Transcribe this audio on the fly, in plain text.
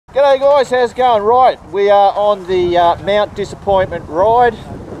G'day guys, how's it going? Right, we are on the Mount Disappointment ride.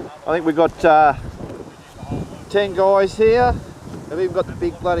 I think we've got 10 guys here. They've even got the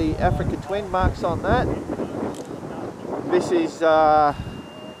big bloody Africa twin marks on that. This is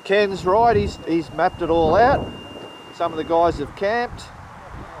Ken's ride, he's mapped it all out. Some of the guys have camped.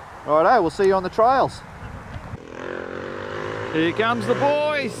 Righto, we'll see you on the trails. Here comes the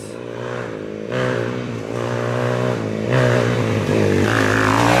boys.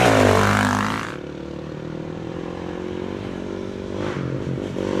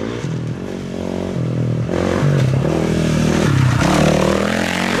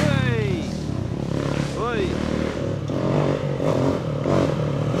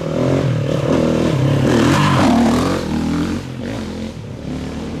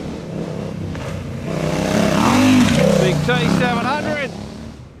 T700.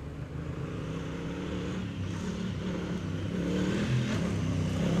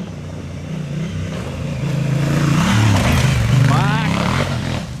 Mark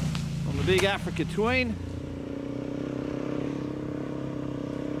on the big Africa twin.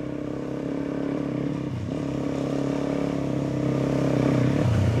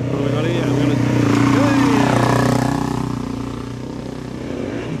 What do we got here? We're gonna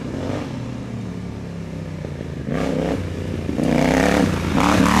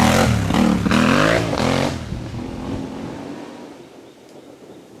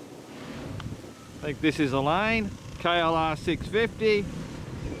I think this is a lane, KLR 650.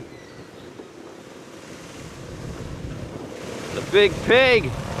 The big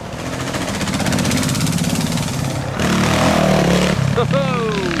pig.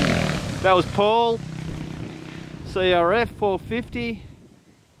 That was Paul. CRF 450.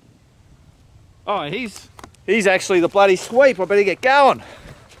 Oh, he's actually the bloody sweep. I better get going.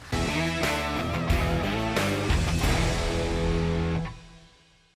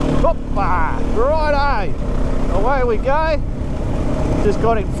 Hoppa! Righto! Away we go. Just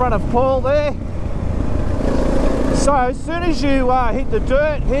got in front of Paul there. So as soon as you hit the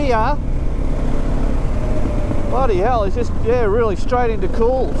dirt here, bloody hell, it's just, yeah, really straight into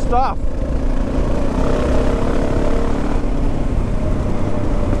cool stuff.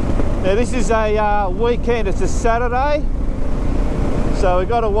 Now this is a weekend, it's a Saturday, so we've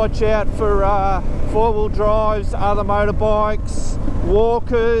got to watch out for four-wheel drives, other motorbikes,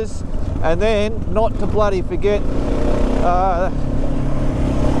 walkers, and then not to bloody forget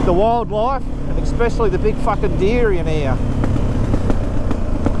the wildlife, and especially the big fucking deer in here.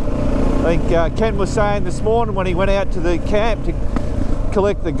 I think Ken was saying this morning when he went out to the camp to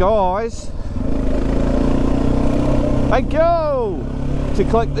collect the guys, hey go! To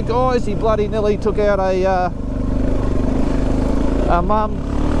collect the guys, he bloody nearly took out a mum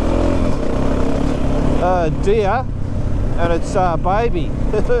deer and its baby.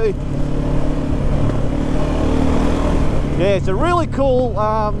 Yeah, it's a really cool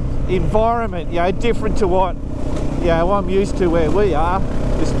environment, you know, different to what, you know, I'm used to where we are,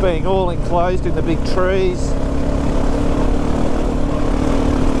 just being all enclosed in the big trees.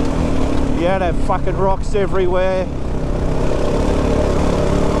 You don't have fucking rocks everywhere.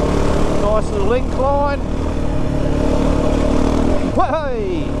 Nice little incline.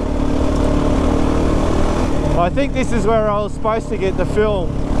 Hey! I think this is where I was supposed to get the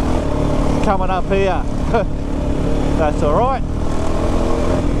film coming up here. That's all right.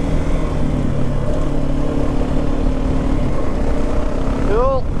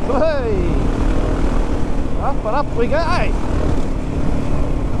 Cool. Hey! Up and up we go.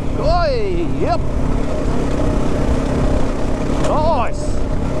 Hey! Yep. Nice.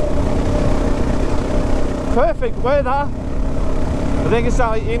 Perfect weather. I think it's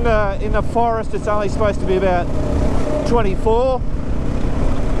only in the forest. It's only supposed to be about 24.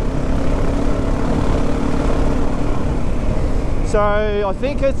 So I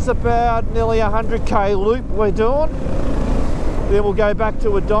think it's about nearly 100k loop we're doing. Then we'll go back to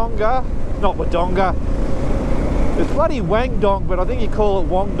Wodonga. Not Wodonga. It's bloody Wangdong, but I think you call it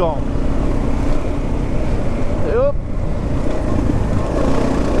Wongdong. Yep.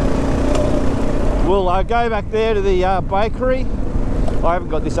 We'll go back there to the bakery. I haven't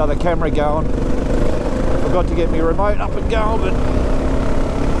got this other camera going. Forgot to get my remote up and going, but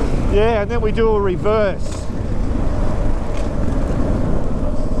yeah, and then we do a reverse.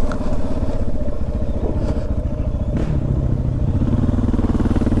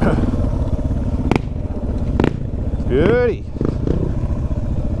 Beauty.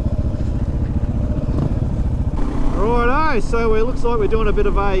 Righto, so it looks like we're doing a bit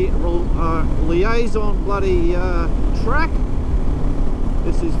of a liaison bloody track.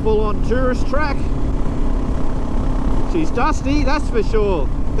 This is full on tourist track. She's dusty, that's for sure.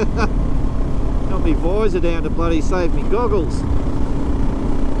 Got me visor down to bloody save me goggles.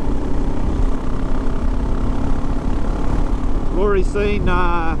 I've already seen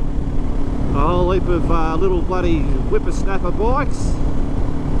a whole heap of little bloody whippersnapper bikes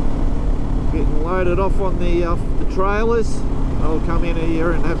getting loaded off on the trailers. I'll come in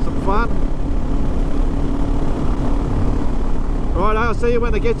here and have some fun. Right, I'll see you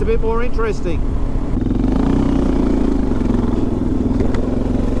when it gets a bit more interesting.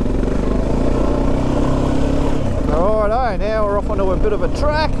 Righto, now we're off onto a bit of a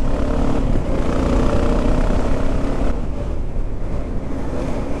track.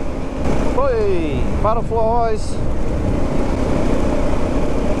 Hey, butterflies.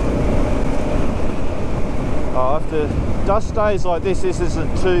 Oh, after dust days like this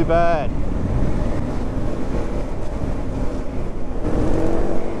isn't too bad.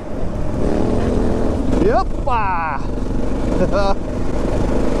 Yeppa!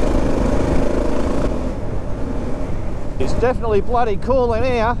 It's definitely bloody cool in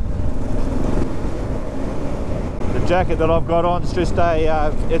here. The jacket that I've got on is just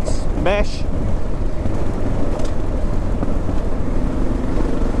a, it's mesh.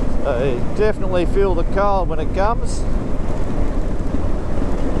 You definitely feel the cold when it comes.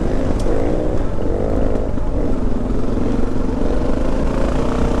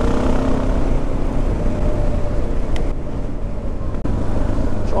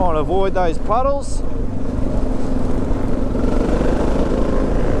 Trying to avoid those puddles.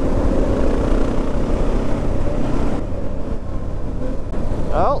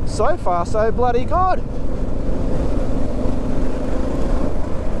 Well, so far so bloody good.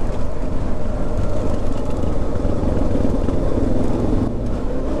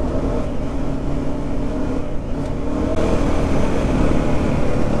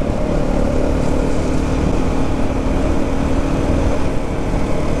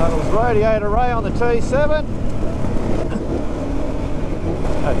 Radiator ray on the T7.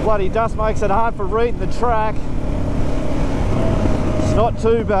 That bloody dust makes it hard for reading the track. It's not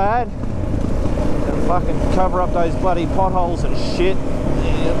too bad. Gonna fucking cover up those bloody potholes and shit.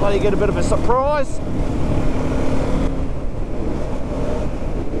 Yeah, bloody get a bit of a surprise.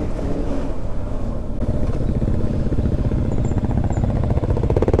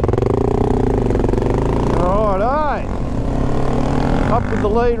 Righto. Up with the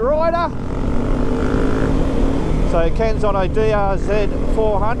lead rider. So Ken's on a DRZ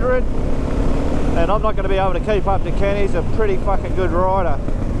 400 and I'm not going to be able to keep up to Ken. He's a pretty fucking good rider.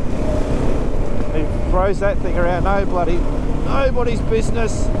 He throws that thing around nobody's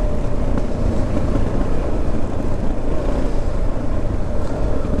business.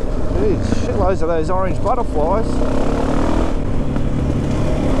 Jeez, shitloads of those orange butterflies.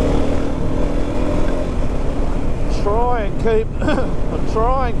 Try and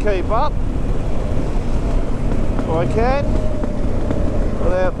keep up if I can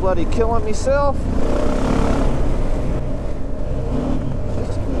without bloody killing myself.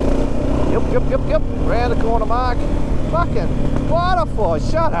 Yep, round the corner mark. Fucking butterflies,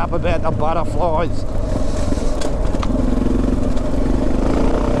 shut up about the butterflies.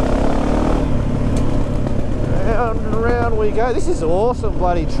 Round and round we go. This is awesome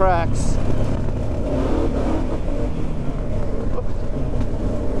bloody tracks.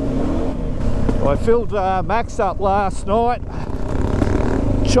 I filled Max up last night,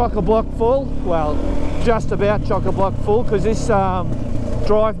 chock-a-block full, well just about chock-a-block full, because this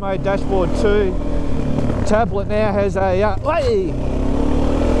drive mode dashboard 2 tablet now has a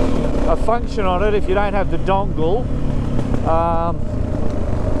function on it if you don't have the dongle,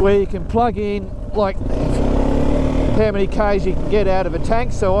 where you can plug in like how many Ks you can get out of a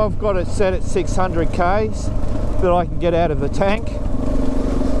tank. So I've got it set at 600 Ks that I can get out of the tank.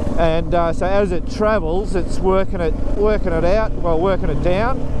 And so as it travels, it's working it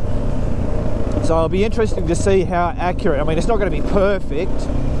down. So it'll be interesting to see how accurate. I mean, it's not going to be perfect.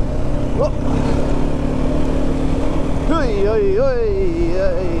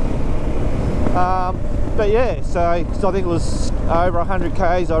 But yeah, so I think it was over 100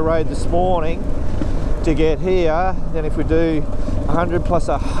 Ks I rode this morning to get here. Then if we do 100 plus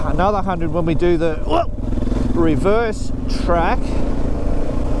another 100 when we do the reverse track.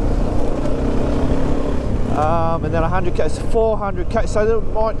 And then 100k, so 400k, so that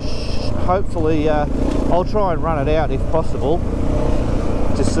might hopefully I'll try and run it out if possible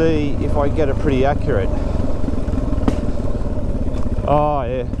to see if I get it pretty accurate. Oh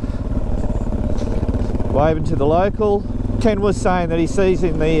yeah, waving to the local. Ken was saying that he sees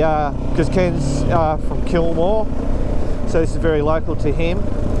in the because Ken's from Kilmore, so this is very local to him,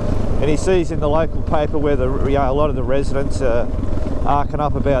 and he sees in the local paper where a lot of the residents are arcing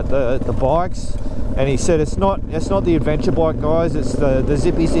up about the bikes, and he said it's not the adventure bike guys, it's the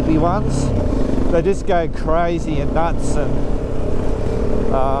zippy ones. They just go crazy and nuts, and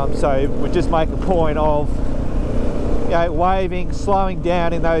so we just make a point of, you know, waving, slowing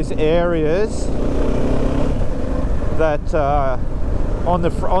down in those areas that on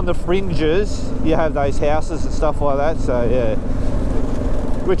the fringes you have those houses and stuff like that. So yeah,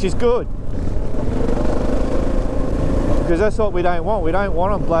 which is good, because that's what we don't want. We don't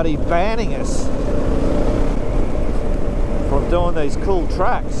want them bloody banning us from doing these cool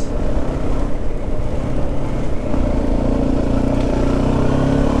tracks.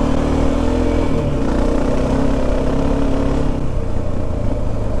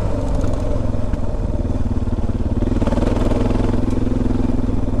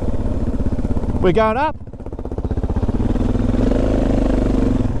 We're going up.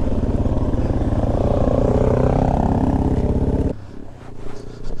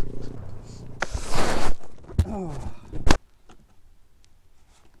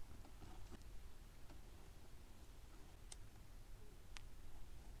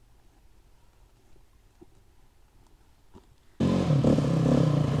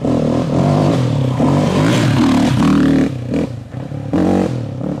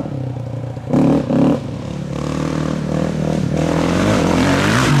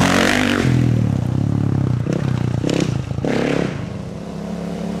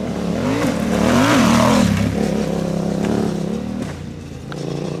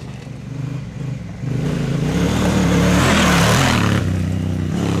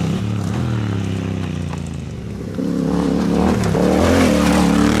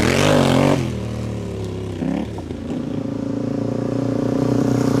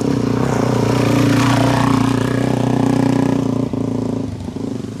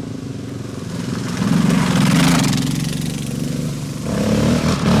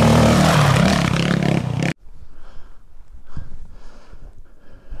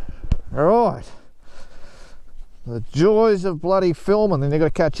 Alright, the joys of bloody filming, and they've got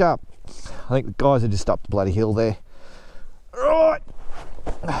to catch up. I think the guys are just up the bloody hill there. Alright,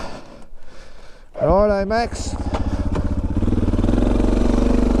 righto Max,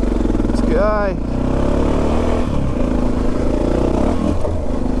 let's go.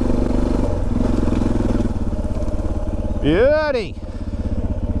 Beauty.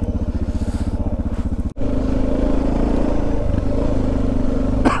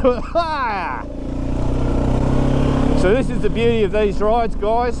 So this is the beauty of these rides,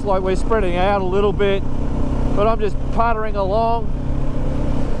 guys. Like, we're spreading out a little bit, but I'm just puttering along.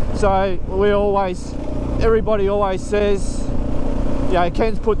 So everybody always says, you know,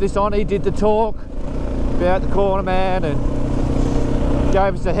 Ken's put this on, he did the talk about the corner man and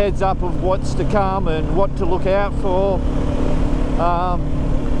gave us a heads up of what's to come and what to look out for,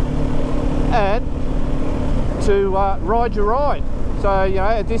 and to ride your ride. So, you know,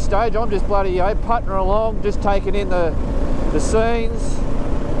 at this stage I'm just bloody, you know, puttering along, just taking in the scenes,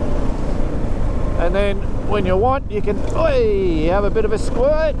 and then when you want you can have a bit of a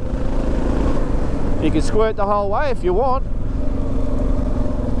squirt. You can squirt the whole way if you want,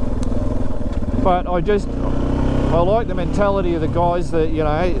 but I like the mentality of the guys that, you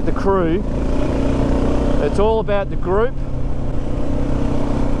know, the crew. It's all about the group,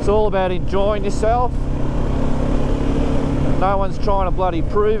 it's all about enjoying yourself. No one's trying to bloody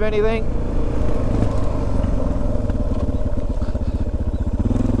prove anything.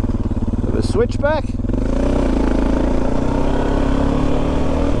 Bit of a switchback.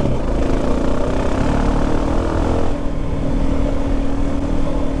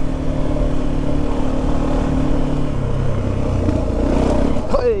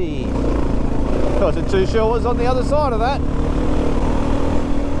 Hey! I wasn't too sure what was on the other side of that.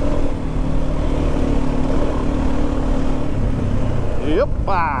 Yep.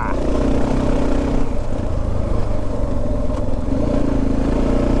 Ah.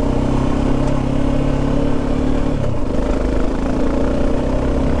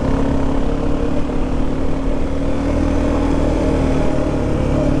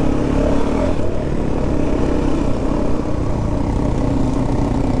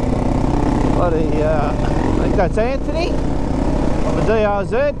 Bloody, I think that's Anthony on the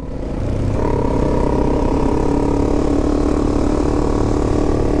DRZ.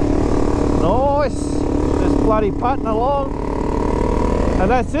 Nice, just bloody putting along, and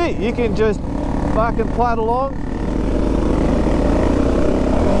that's it. You can just fucking putt along.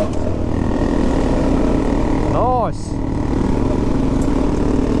 Nice.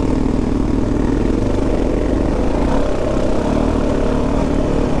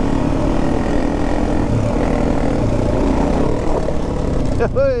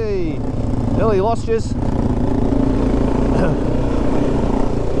 Hey, nearly lost yous.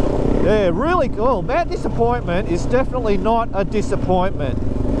 Yeah, really cool. Mount Disappointment is definitely not a disappointment.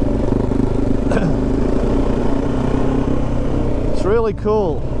 It's really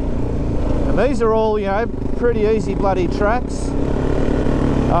cool. And these are all, you know, pretty easy bloody tracks.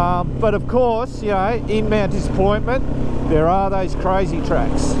 But of course, you know, in Mount Disappointment, there are those crazy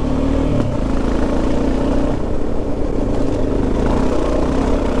tracks.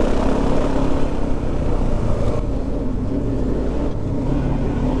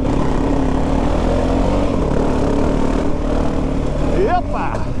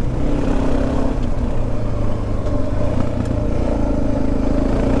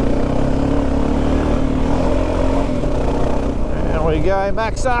 Go,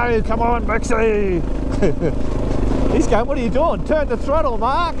 Maxo, come on, Maxo. He's going, what are you doing? Turn the throttle,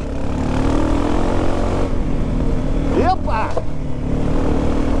 Mark. Yep.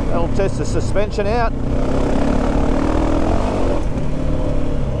 That'll test the suspension out.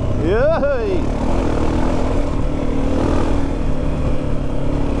 Yay.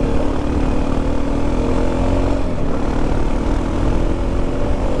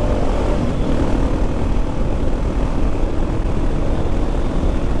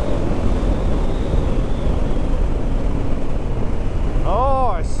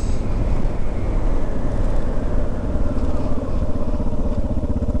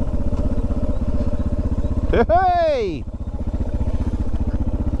 Hey!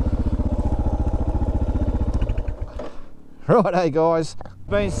 Right, hey guys,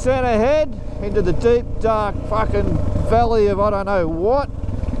 been sent ahead into the deep dark fucking valley of I don't know what.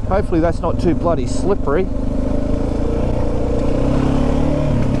 Hopefully that's not too bloody slippery.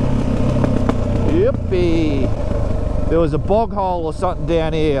 Yippee! There was a bog hole or something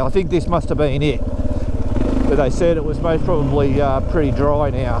down here. I think this must have been it. But they said it was most probably pretty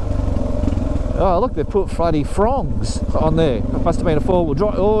dry now. Oh look, they've put bloody frongs on there. It must have been a four-wheel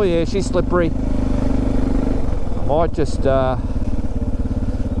drive. Oh yeah, she's slippery. I might just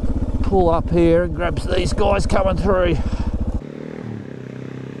pull up here and grab these guys coming through.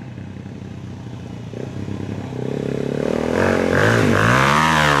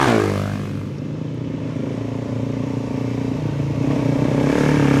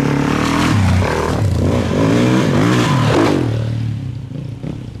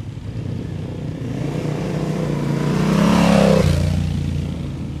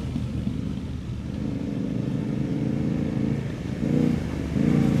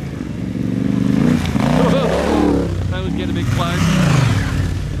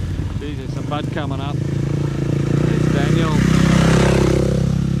 Coming up. There's Daniel.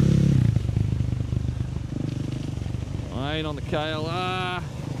 Lane on the KLR.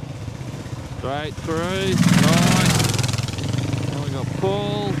 Straight through. Nice. Now we got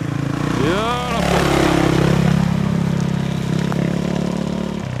Paul. Beautiful.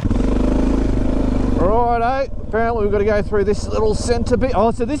 Righto. Apparently we've got to go through this little centre bit.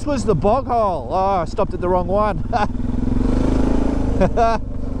 Oh, so this was the bog hole. Oh, I stopped at the wrong one.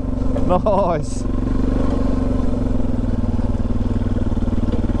 Nice.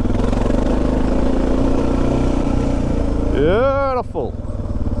 Beautiful.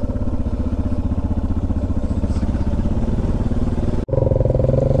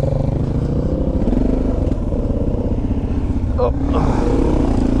 Oh.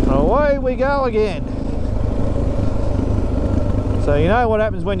 Away we go again. So you know what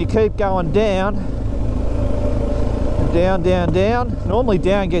happens when you keep going down. Down, down, down. Normally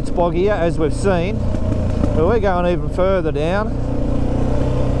down gets boggier, as we've seen, but we're going even further down.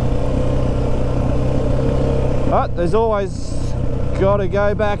 But there's always got to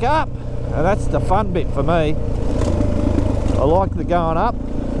go back up, and that's the fun bit for me. I like the going up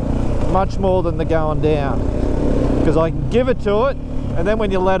much more than the going down, because I can give it to it, and then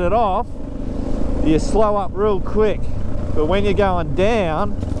when you let it off, you slow up real quick. But when you're going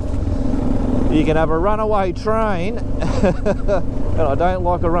down, you can have a runaway train, and I don't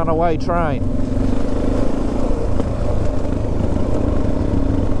like a runaway train.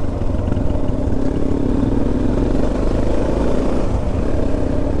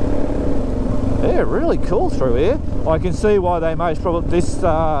 Yeah, really cool through here. I can see why they most probably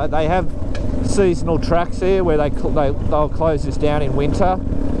they have seasonal tracks here where they'll close this down in winter.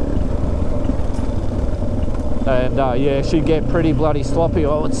 And yeah, it should get pretty bloody sloppy,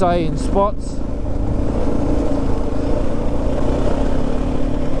 I would say, in spots.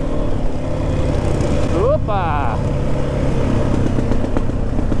 Whoopa!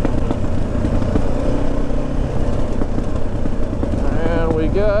 There we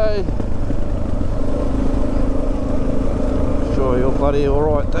go. Sure you'll bloody all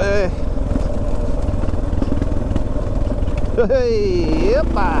right there. Hey,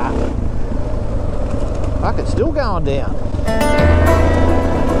 yeppa. Fuck, it's still going down.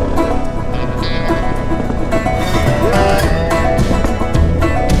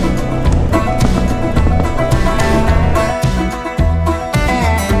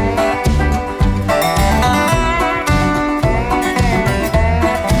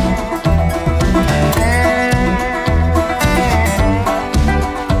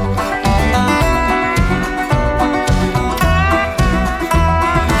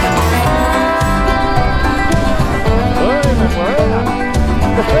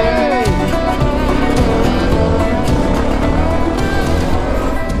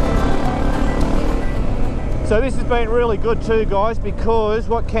 So this has been really good too, guys, because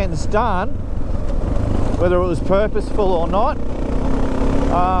what Ken's done, whether it was purposeful or not,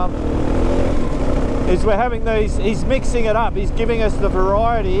 is we're having these, he's mixing it up, he's giving us the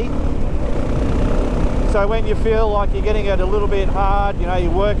variety. So when you feel like you're getting it a little bit hard, you know, you're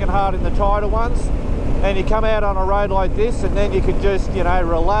working hard in the tighter ones, and you come out on a road like this, and then you can just, you know,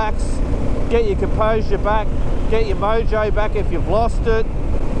 relax, get your composure back, get your mojo back if you've lost it.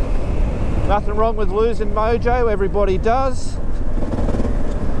 Nothing wrong with losing mojo, everybody does.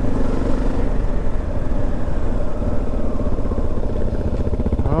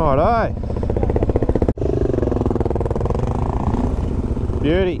 Righto.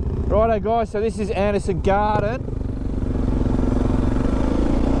 Beauty. Righto guys, so this is Anderson Garden.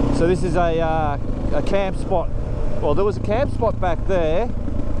 So this is a camp spot. Well, there was a camp spot back there.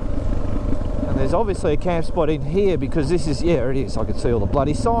 And there's obviously a camp spot in here because this is, yeah, it is. I can see all the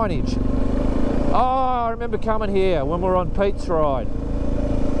bloody signage. Oh, I remember coming here when we were on Pete's ride.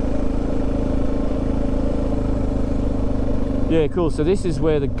 Yeah, cool. So this is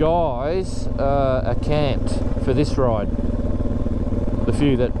where the guys are camped for this ride. The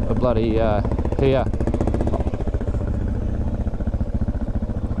few that are bloody here.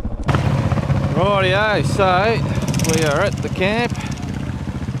 Rightio, so we are at the camp.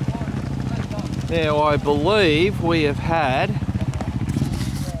 Now I believe we have had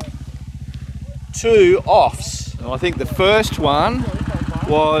 2 offs. And I think the first one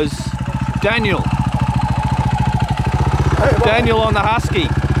was Daniel. Daniel on the Husky.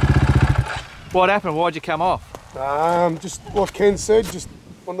 What happened? Why'd you come off? Just like Ken said, just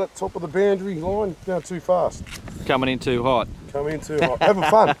on that top of the boundary line, going too fast. Coming in too hot. Coming in too hot. Having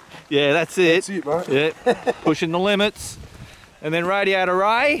fun. Yeah, that's it. That's it, mate. Yeah, pushing the limits. And then Radiator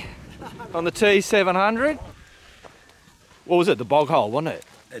Ray on the T700. What was it? The bog hole, wasn't it?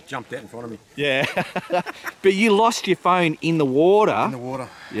 It jumped out in front of me. Yeah. But you lost your phone in the water. In the water.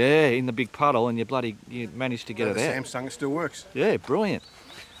 Yeah, in the big puddle, and you managed to get it out. Samsung, it still works. Yeah, brilliant.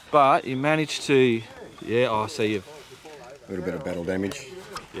 But you managed to, yeah, I see you've... A little bit of battle damage.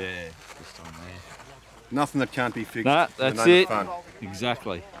 Yeah, just on there. Nothing that can't be fixed. Nah, that's it. Fun.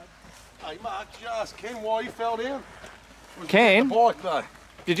 Exactly. Hey Mark, did you ask Ken why you fell down? Ken? The bike though.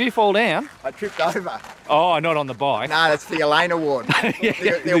 Did you fall down? I tripped over. Oh, not on the bike. No, that's the Elaine Award.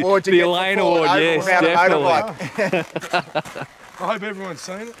 Yeah, the award you the get Elaine for falling Award, over yes, without a definitely. I hope everyone's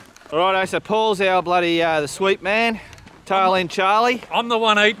seen it. Righto, so Paul's our bloody the sweet man. Tail end Charlie. I'm the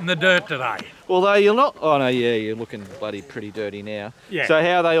one eating the dirt today. Although you're not, oh no, yeah, you're looking bloody pretty dirty now. Yeah. So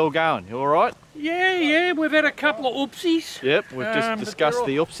how are they all going? You all right? Yeah, we've had a couple of oopsies. Yep, we've just But discussed they're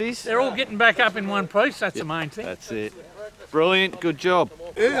the all- oopsies. They're all getting back up in one piece, that's the main thing. That's it. Brilliant, good job.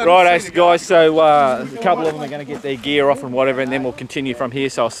 Yeah, Right, guys, so a couple of them are going to get their gear off and whatever, and then we'll continue from here,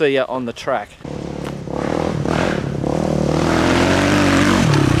 so I'll see you on the track.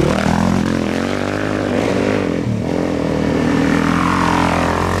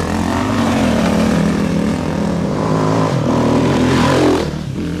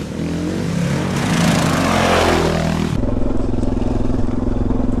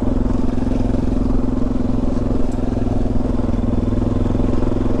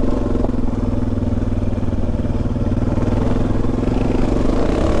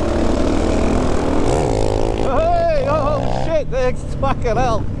 Fucking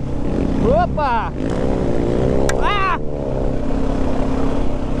hell. Whoopa! Ah!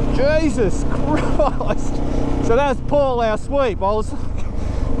 Jesus Christ! So that's Paul, our sweep. I was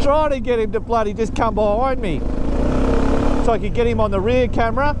trying to get him to bloody just come behind me so I could get him on the rear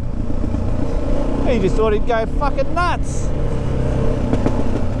camera. He just thought he'd go fucking nuts.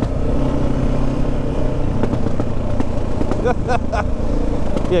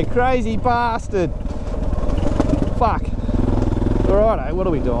 You crazy bastard. Fuck. Alright, what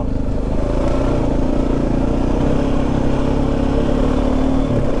are we doing?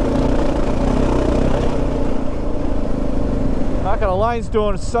 Fucking the lane's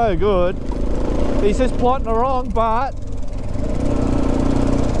doing so good. He's just plotting along, but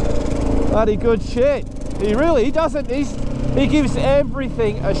bloody good shit. He gives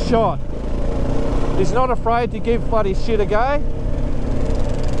everything a shot. He's not afraid to give bloody shit a go.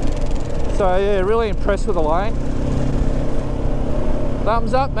 So yeah, really impressed with the lane.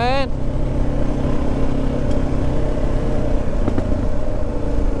 Thumbs up, man.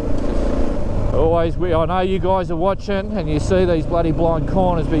 Always, I know you guys are watching and you see these bloody blind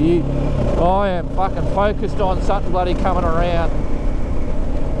corners, but I am fucking focused on something bloody coming around.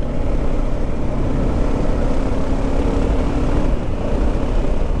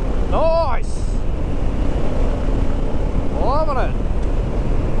 Nice! Loving it.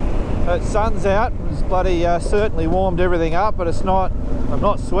 That sun's out. It's bloody certainly warmed everything up, but it's not. I'm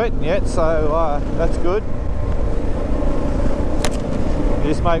not sweating yet, so that's good. You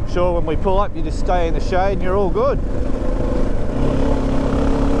just make sure when we pull up, you just stay in the shade and you're all good.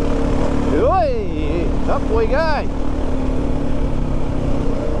 Oi, up we go.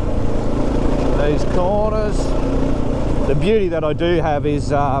 These corners. The beauty that I do have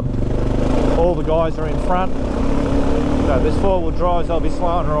is all the guys are in front. So this four-wheel drives, I'll be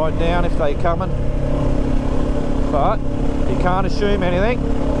slowing right down if they're coming. But you can't assume anything.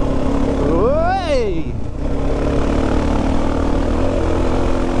 Oi!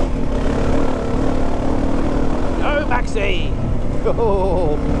 Go, Maxie!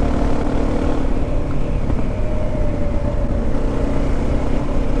 Oh.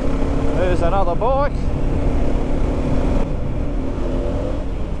 There's another bike.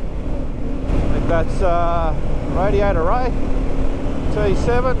 I think that's Radiator Ray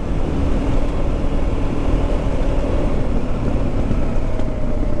T7.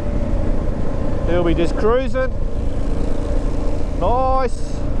 He'll be just cruising. Nice.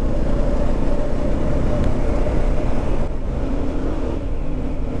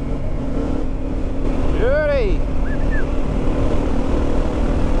 Beauty.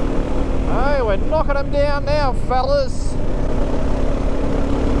 Hey, we're knocking them down now, fellas.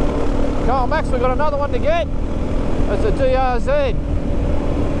 Come on, Max, we've got another one to get. That's a DRZ.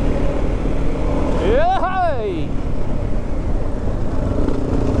 Yay!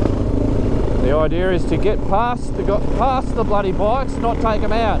 The idea is to get past the bloody bikes, not take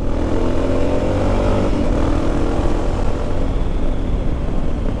them out.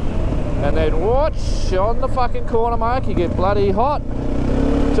 And then watch on the fucking corner, Mark, you get bloody hot.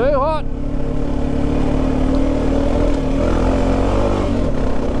 Too hot.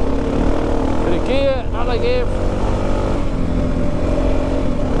 Bit of gear, another gear.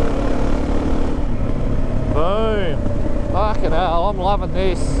 Boom. Fucking hell, I'm loving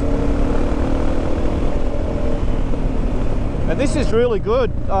this. And this is really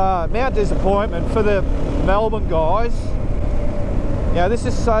good. Mount Disappointment for the Melbourne guys. Yeah, this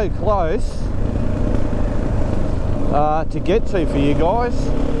is so close to get to for you guys.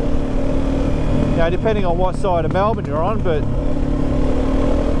 You know, depending on what side of Melbourne you're on, but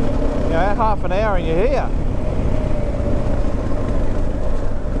you know, half an hour and you're here.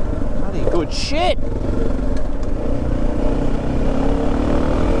 Bloody good shit.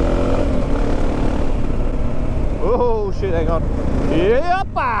 Oh shit, hang on.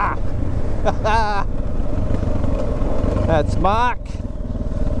 Yeppa! That's Mark.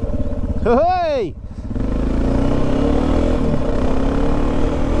 Hey!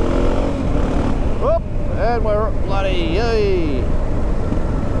 Whoop, and we're bloody yay.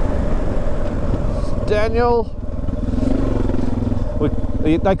 Daniel.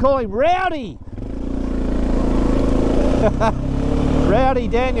 They call him Rowdy. Rowdy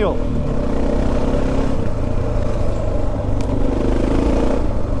Daniel.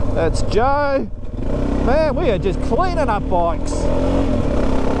 That's Joe. Man, we are just cleaning up bikes.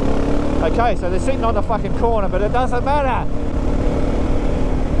 Okay, so they're sitting on the fucking corner, but it doesn't matter.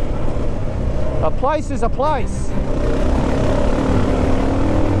 A place is a place.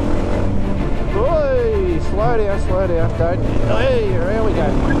 Oi, slow down, don't. Hey, here we go.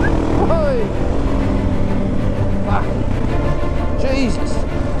 Oi. Fuck. Jesus.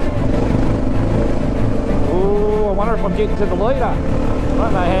 Oh, I wonder if I'm getting to the leader. I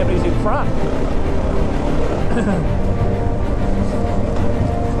don't know how many's in front.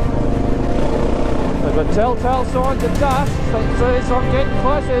 They've got telltale signs of dust. See, so I'm getting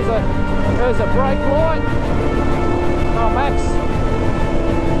close. There's a brake light. Oh, Max,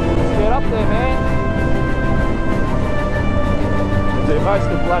 let's get up there, man.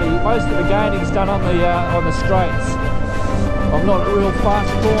 Most of the gaining's done on the straights. I'm not a real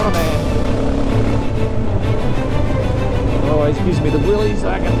fast corner man. Always gives me the willies.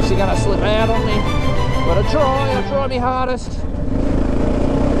 I reckon she's gonna slip out on me. But I try my hardest.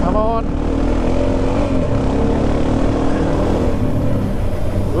 on.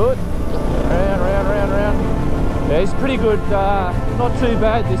 Good. Round. Yeah, it's pretty good. Not too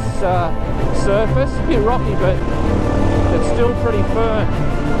bad, this surface. A bit rocky, but it's still pretty firm.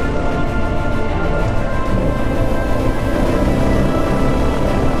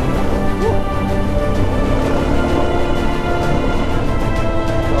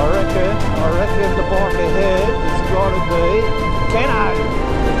 I reckon the bike ahead has got to be Keno.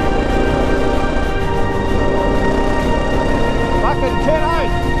 Fucking Keno!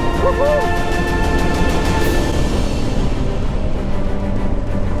 Woohoo!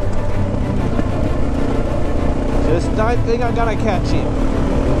 Just don't think I'm going to catch him.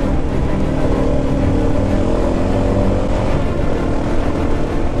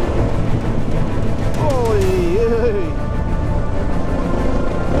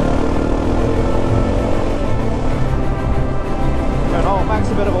 Max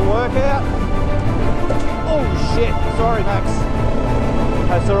a bit of a workout. Oh shit, sorry Max.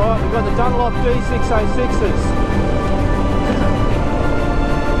 That's alright, we've got the Dunlop D606s.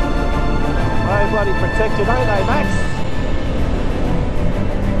 They bloody protect you, don't they Max?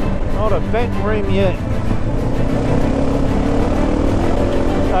 Not a bent rim yet.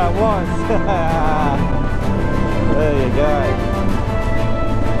 That was. There you go.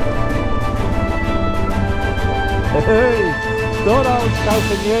 Hey. Thought I was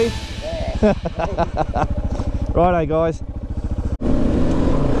scoping you. Righto guys.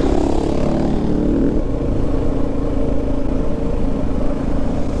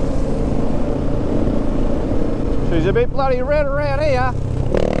 She's a bit bloody red around here.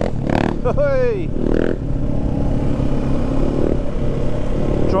 Hey.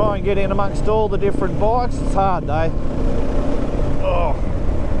 Try and get in amongst all the different bikes. It's hard though. Oh,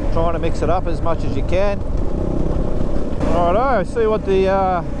 trying to mix it up as much as you can. Righto, see what the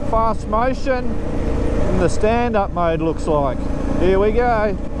fast motion and the stand-up mode looks like. Here we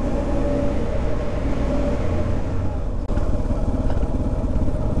go.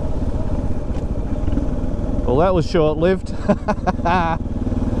 Well, that was short-lived.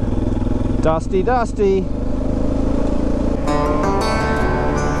 Dusty.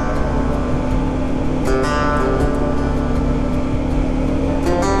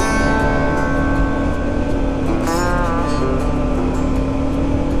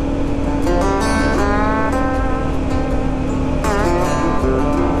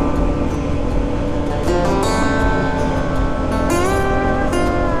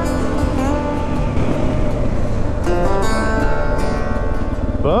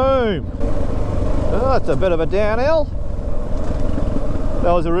 Boom! Oh, that's a bit of a downhill.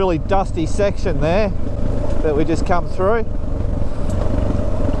 That was a really dusty section there that we just come through.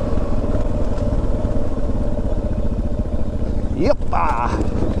 Yep.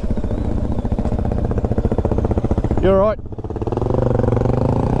 You're right.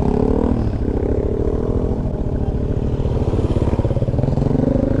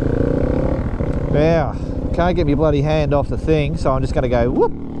 Now, can't get my bloody hand off the thing, so I'm just going to go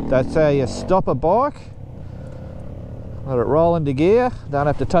whoop. That's how you stop a bike. Let it roll into gear. Don't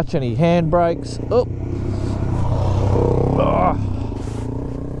have to touch any handbrakes. Oh.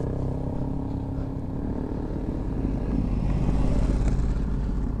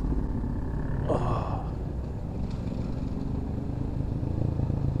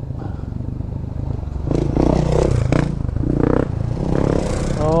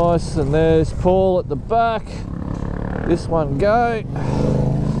 Nice, and there's Paul at the back. This one go.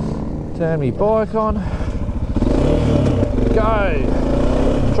 Turn me bike on.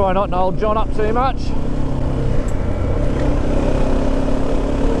 Go. Try not to hold John up too much.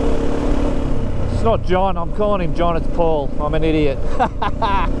 It's not John, I'm calling him John, it's Paul. I'm an idiot. Alright,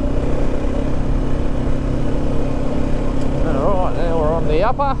 now we're on the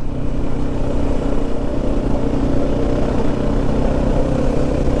upper.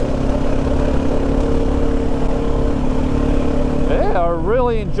 I'm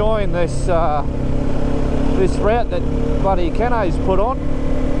really enjoying this this route that bloody Keno's put on.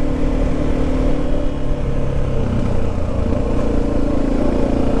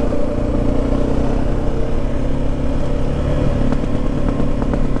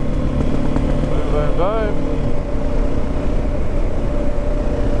 Boom, boom, boom.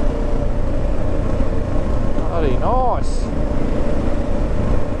 Bloody nice.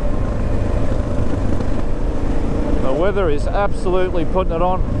 The weather is absolutely putting it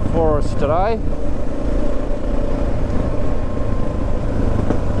on for us today.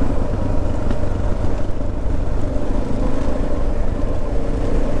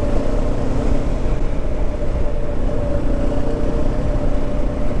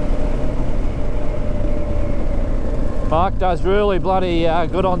 Mark does really bloody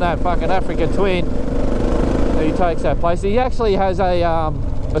good on that fucking Africa Twin. He takes that place. He actually has a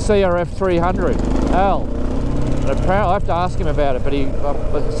CRF 300L. And apparently, I have to ask him about it,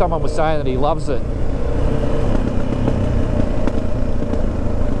 but someone was saying that he loves it.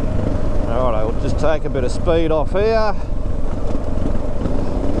 Alright, we'll just take a bit of speed off here.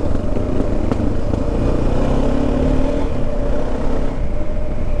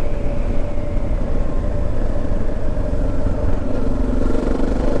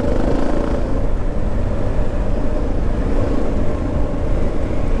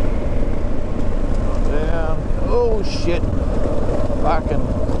 Shit. Fucking.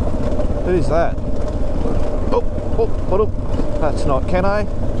 Who is that? Oh, that's not Kenno.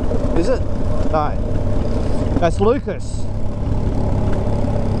 Is it? No. That's Lucas.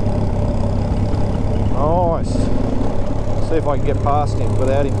 Nice. See if I can get past him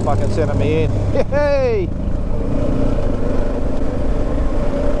without him fucking sending me in. Hey!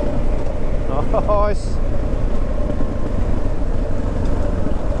 Nice.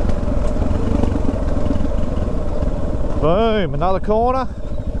 Boom, another corner.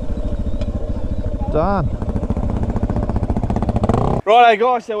 Done. Righto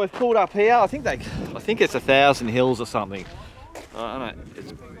guys, so we've pulled up here. I think it's 1,000 hills or something. I don't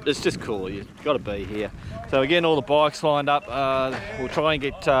know. It's just cool. You've got to be here. So again, all the bikes lined up. We'll try and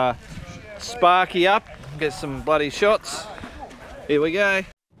get Sparky up, get some bloody shots. Here we go.